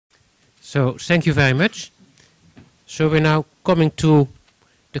So thank you very much. So we're now coming to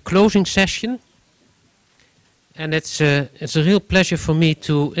the closing session. And it's a real pleasure for me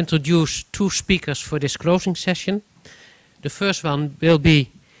to introduce two speakers for this closing session. The first one will be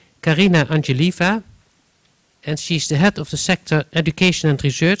Karina Angelieva, and she's the head of the sector Education and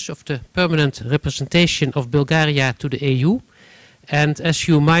Research of the permanent representation of Bulgaria to the EU. And as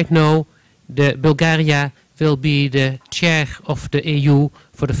you might know, Bulgaria will be the chair of the EU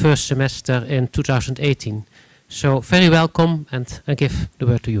for the first semester in 2018. So very welcome, and I give the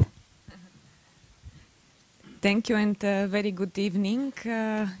word to you. Thank you, and very good evening.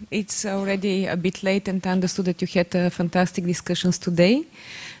 It's already a bit late, and I understood that you had fantastic discussions today,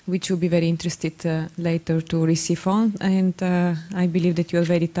 which you'll be very interested later to receive on. And I believe that you are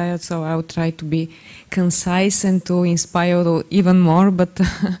very tired, so I'll try to be concise and to inspire even more, but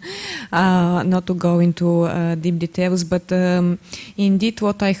not to go into deep details. But indeed,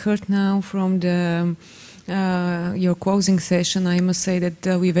 what I heard now from your closing session, I must say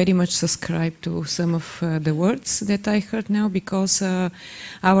that we very much subscribe to some of the words that I heard now, because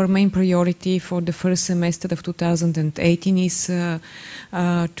our main priority for the first semester of 2018 is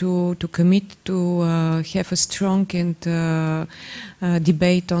to commit to have a strong and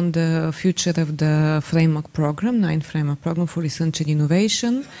debate on the future of the framework program, 9th framework program for research and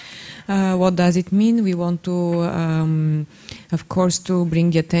innovation. What does it mean? We want to, of course, to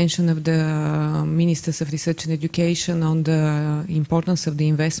bring the attention of the Ministers of Research and Education on the importance of the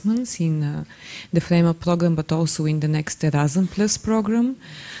investments in the framework program, but also in the next Erasmus+ program.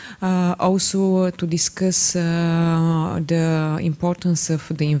 Also to discuss the importance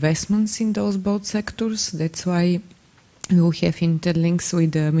of the investments in those both sectors. That's why we will have interlinks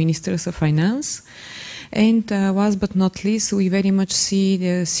with the Ministers of Finance. And last but not least, we very much see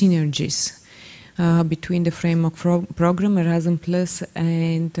the synergies between the framework program, Erasmus+,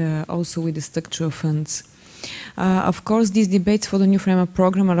 and also with the structural funds. Of course, these debates for the new framework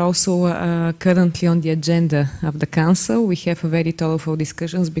program are also currently on the agenda of the Council. We have very thorough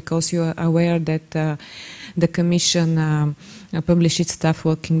discussions, because you are aware that the Commission published its staff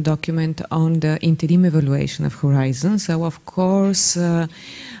working document on the interim evaluation of Horizon. So, of course,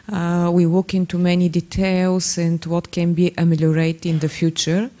 we look into many details and what can be ameliorated in the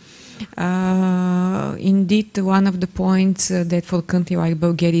future. Indeed, one of the points that for a country like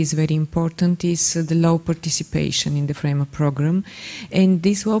Bulgaria is very important is the low participation in the framework program. And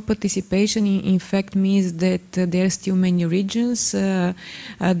this low participation, in fact, means that there are still many regions that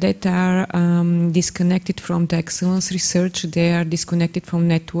are disconnected from the excellence research. They are disconnected from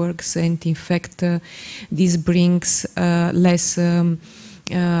networks, and in fact, this brings less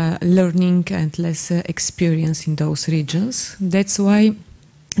learning and less experience in those regions. That's why,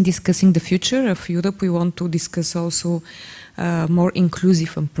 discussing the future of Europe, we want to discuss also more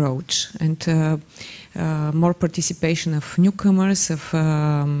inclusive approach and more participation of newcomers, of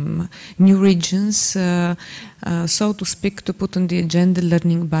new regions, so to speak, to put on the agenda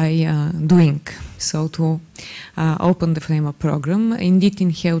learning by doing, so to open the framework program. Indeed,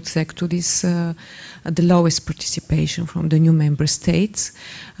 in health sector is the lowest participation from the new member states,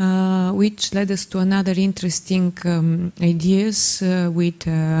 which led us to another interesting ideas with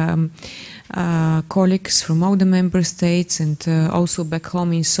colleagues from all the member states, and also back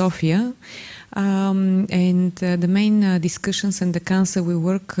home in Sofia. And the main discussions in the Council will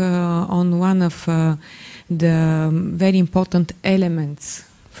work on one of the very important elements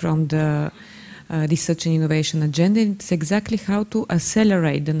from the research and innovation agenda. It's exactly how to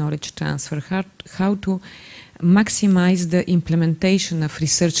accelerate the knowledge transfer, how to maximize the implementation of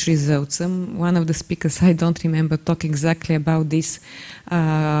research results. One of the speakers, I don't remember, talk exactly about this,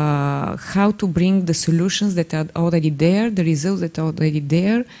 how to bring the solutions that are already there, the results that are already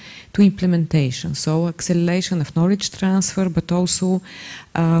there, to implementation. So acceleration of knowledge transfer, but also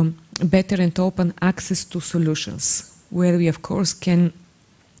better and open access to solutions, where we of course can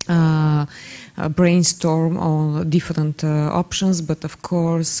brainstorm on different options, but of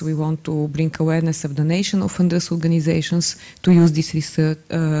course we want to bring awareness of the national funders organizations to use these research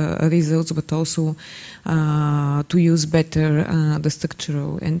results, but also to use better the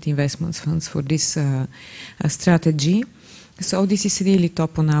structural and investment funds for this strategy. So this is really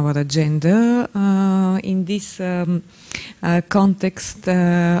top on our agenda. In this context,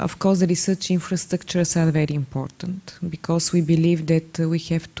 of course, the research infrastructures are very important, because we believe that we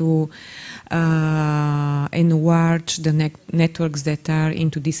have to enlarge the networks that are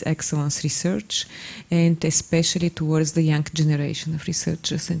into this excellence research, and especially towards the young generation of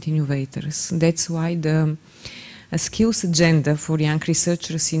researchers and innovators. That's why the skills agenda for young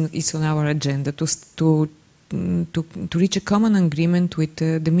researchers is on our agenda, to to reach a common agreement with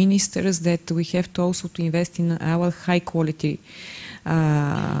the ministers that we have to also to invest in our high quality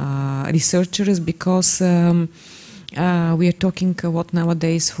researchers, because we are talking what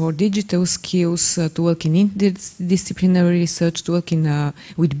nowadays for digital skills, to work in interdisciplinary research, to work in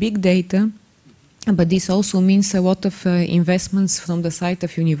with big data. But this also means a lot of investments from the side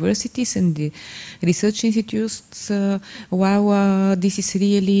of universities and the research institutes, while this is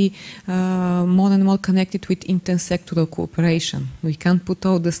really more and more connected with intersectoral cooperation. We can't put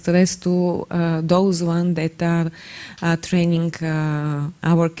all the stress to those ones that are training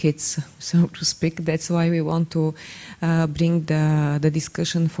our kids, so to speak. That's why we want to bring the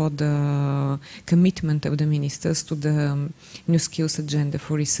discussion for the commitment of the ministers to the new skills agenda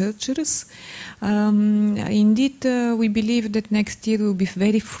for researchers. Indeed, we believe that next year will be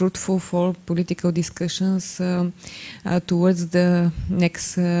very fruitful for political discussions towards the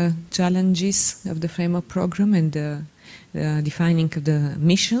next challenges of the framework program and the defining of the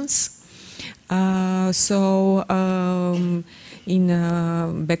missions.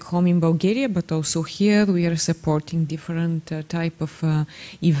 Back home in Bulgaria, but also here, we are supporting different type of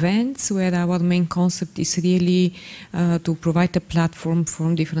events where our main concept is really to provide a platform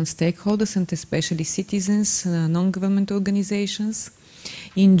for different stakeholders and especially citizens, non-government organizations.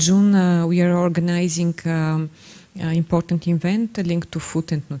 In June, we are organizing an important event linked to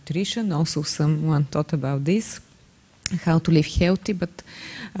food and nutrition. Also, someone thought about this, how to live healthy, but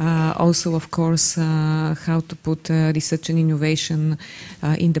also, of course, how to put research and innovation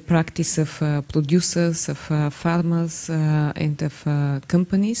in the practice of producers, of farmers, and of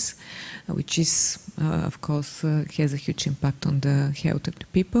companies, which is, of course, has a huge impact on the health of the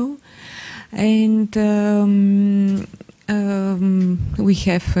people. And we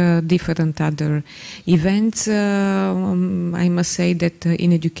have different other events. I must say that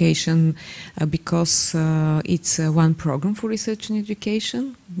in education, because it's one program for research and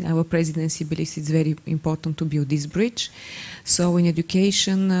education, our presidency believes it's very important to build this bridge. So in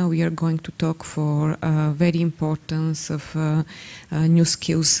education, we are going to talk for very importance of new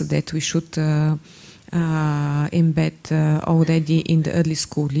skills that we should embed already in the early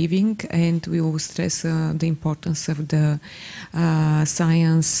school living, and we will stress the importance of the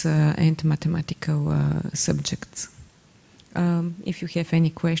science and mathematical subjects. If you have any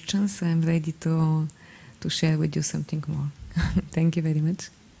questions, I'm ready to share with you something more. Thank you very much.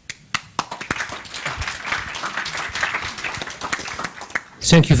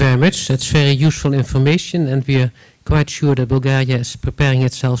 Thank you very much. That's very useful information, and we are quite sure that Bulgaria is preparing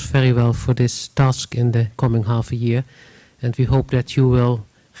itself very well for this task in the coming half a year. And we hope that you will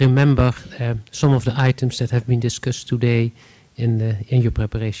remember some of the items that have been discussed today in your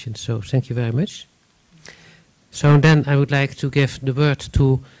preparation. So thank you very much. So then I would like to give the word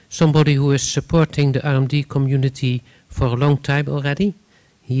to somebody who is supporting the RMD community for a long time already.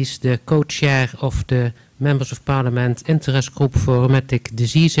 He's the co-chair of the Members of Parliament Interest Group for Rheumatic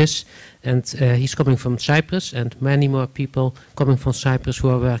Diseases, and he's coming from Cyprus, and many more people coming from Cyprus who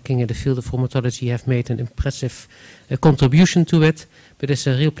are working in the field of rheumatology have made an impressive contribution to it. But it's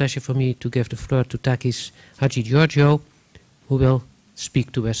a real pleasure for me to give the floor to Takis Hadjigeorgiou, who will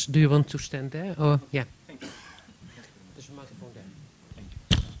speak to us. Do you want to stand there? Or yeah. Thank you. There's a microphone there.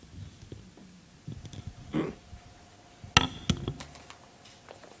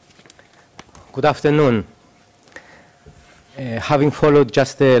 Good afternoon. Having followed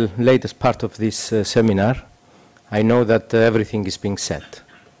just the latest part of this seminar, I know that everything is being said.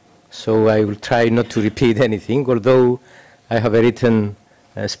 So I will try not to repeat anything, although I have a written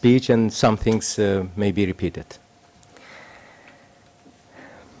speech and some things may be repeated.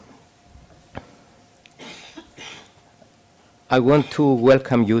 I want to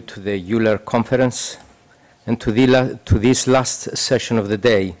welcome you to the EULAR conference and to this last session of the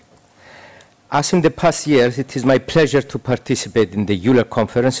day. As in the past years, it is my pleasure to participate in the EULAR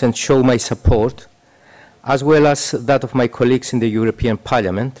conference and show my support, as well as that of my colleagues in the European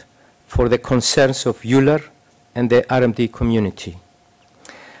Parliament, for the concerns of EULAR and the RMD community.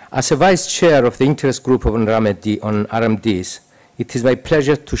 As a Vice Chair of the Interest Group on RMDs, it is my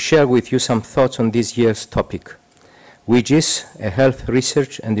pleasure to share with you some thoughts on this year's topic, which is a health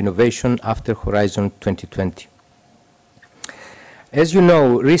research and innovation after Horizon 2020. As you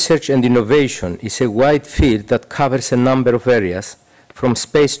know, research and innovation is a wide field that covers a number of areas, from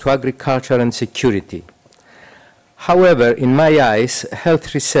space to agriculture and security. However, in my eyes,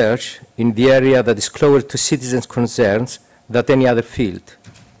 health research is the area that is closer to citizens' concerns than any other field.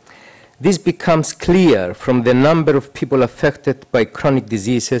 This becomes clear from the number of people affected by chronic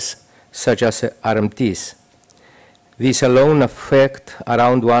diseases such as RMDs. These alone affect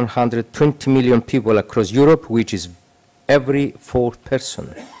around 120 million people across Europe, which is every fourth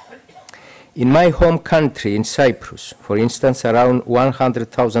person. In my home country, in Cyprus, for instance, around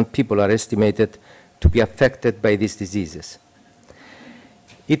 100,000 people are estimated to be affected by these diseases.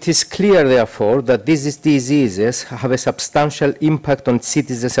 It is clear, therefore, that these diseases have a substantial impact on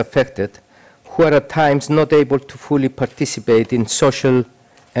citizens affected, who are at times not able to fully participate in social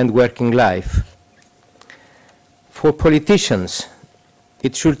and working life. For politicians,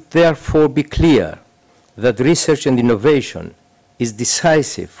 it should therefore be clear that research and innovation is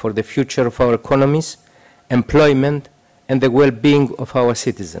decisive for the future of our economies, employment, and the well-being of our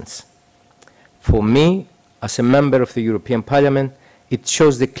citizens. For me, as a member of the European Parliament, it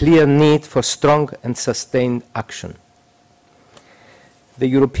shows the clear need for strong and sustained action. The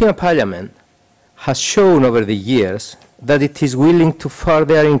European Parliament has shown over the years that it is willing to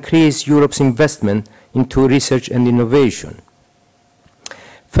further increase Europe's investment into research and innovation.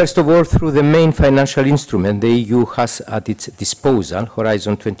 First of all, through the main financial instrument the EU has at its disposal,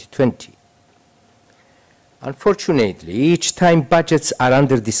 Horizon 2020. Unfortunately, each time budgets are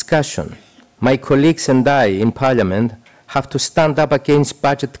under discussion, my colleagues and I in Parliament have to stand up against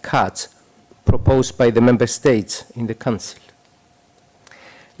budget cuts proposed by the Member States in the Council.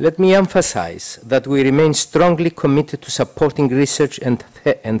 Let me emphasize that we remain strongly committed to supporting research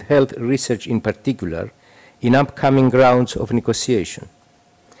and health research in particular in upcoming rounds of negotiation.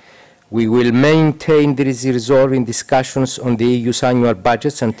 We will maintain this resolve in discussions on the EU's annual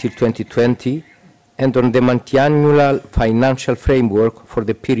budgets until 2020 and on the multi-annual financial framework for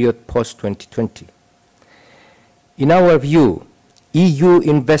the period post-2020. In our view, EU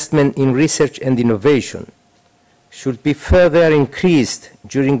investment in research and innovation should be further increased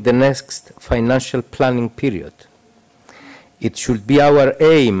during the next financial planning period. It should be our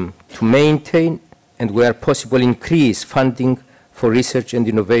aim to maintain and, where possible, increase funding for research and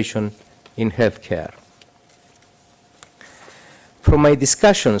innovation in healthcare. From my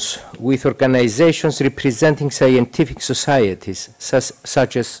discussions with organizations representing scientific societies,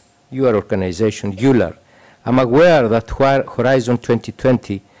 such as your organization, EULAR, I'm aware that Horizon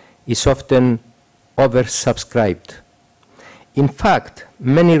 2020 is often oversubscribed. In fact,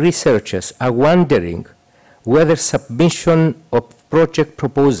 many researchers are wondering whether submission of project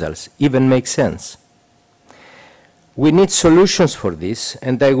proposals even makes sense. We need solutions for this,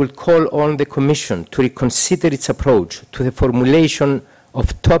 and I will call on the Commission to reconsider its approach to the formulation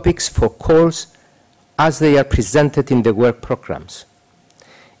of topics for calls as they are presented in the work programs.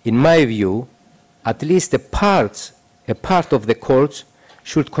 In my view, at least a part of the calls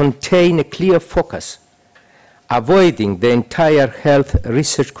should contain a clear focus, avoiding the entire health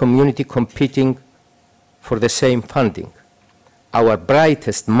research community competing for the same funding. Our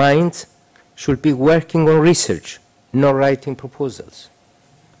brightest minds should be working on research, not writing proposals.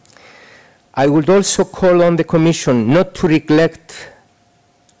 I would also call on the Commission not to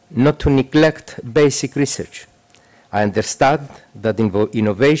neglect basic research. I understand that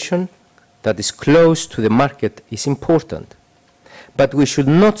innovation that is close to the market is important, but we should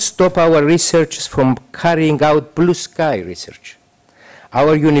not stop our researchers from carrying out blue sky research.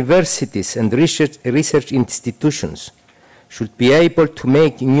 Our universities and research institutions should be able to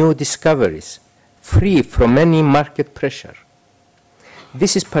make new discoveries free from any market pressure.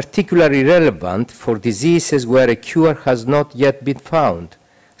 This is particularly relevant for diseases where a cure has not yet been found,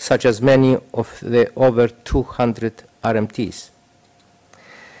 such as many of the over 200 RMTs.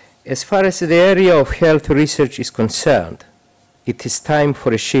 As far as the area of health research is concerned, it is time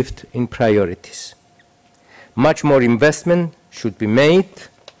for a shift in priorities. Much more investment should be made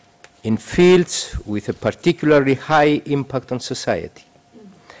in fields with a particularly high impact on society.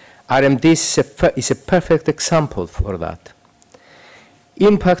 RMD is a perfect example for that.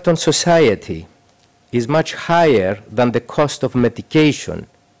 Impact on society is much higher than the cost of medication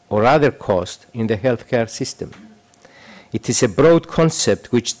or other costs in the healthcare system. It is a broad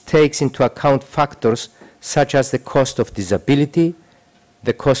concept which takes into account factors such as the cost of disability,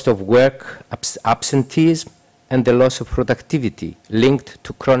 the cost of work absenteeism, and the loss of productivity linked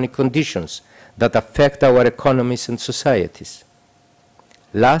to chronic conditions that affect our economies and societies.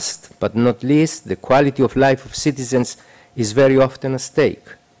 Last but not least, the quality of life of citizens is very often at stake.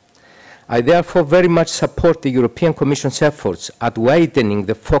 I therefore very much support the European Commission's efforts at widening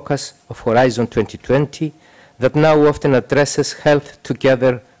the focus of Horizon 2020 that now often addresses health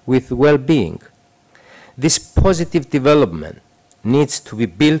together with well-being. This positive development needs to be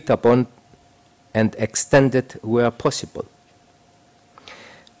built upon and extended where possible.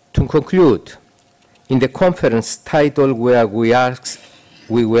 To conclude, in the conference title where we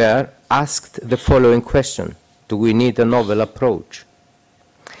were asked the following question: do we need a novel approach?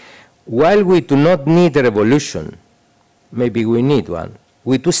 While we do not need a revolution, maybe we need one,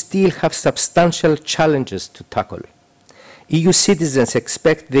 we do still have substantial challenges to tackle. EU citizens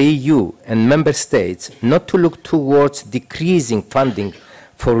expect the EU and member states not to look towards decreasing funding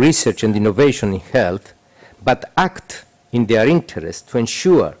for research and innovation in health, but act in their interest to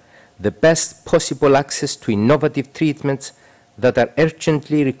ensure the best possible access to innovative treatments that are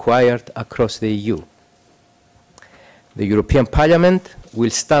urgently required across the EU. The European Parliament will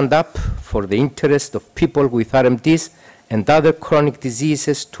stand up for the interest of people with RMDs and other chronic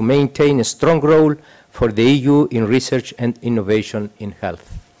diseases to maintain a strong role for the EU in research and innovation in health.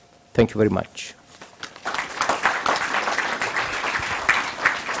 Thank you very much.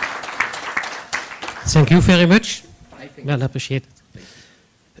 Thank you very much. Well appreciated.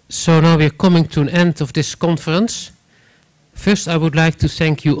 So now we're coming to an end of this conference. First, I would like to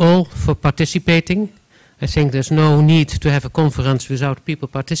thank you all for participating. I think there's no need to have a conference without people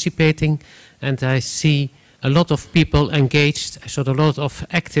participating, and I see a lot of people engaged. I saw a lot of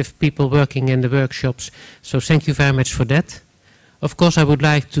active people working in the workshops, so thank you very much for that. Of course, I would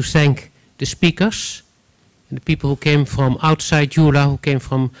like to thank the speakers, and the people who came from outside EULAR, who came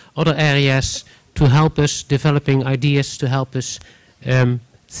from other areas to help us developing ideas, to help us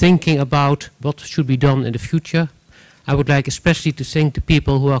thinking about what should be done in the future. I would like especially to thank the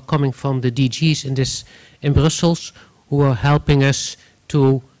people who are coming from the DGs in Brussels, who are helping us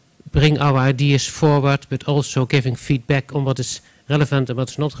to bring our ideas forward, but also giving feedback on what is relevant and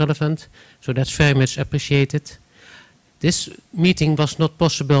what's not relevant. So that's very much appreciated. This meeting was not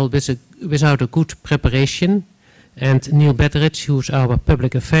possible without a good preparation. And Neil Betteridge, who's our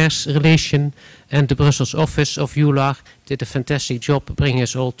public affairs relation, and the Brussels office of EULAR did a fantastic job bringing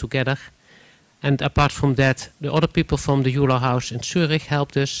us all together. And apart from that, the other people from the EULAR house in Zurich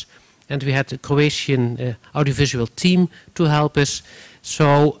helped us. And we had a Croatian audiovisual team to help us.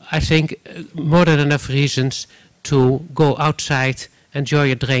 So I think more than enough reasons to go outside,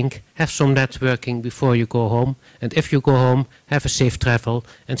 enjoy a drink, have some networking before you go home. And if you go home, have a safe travel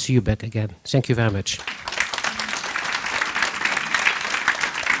and see you back again. Thank you very much.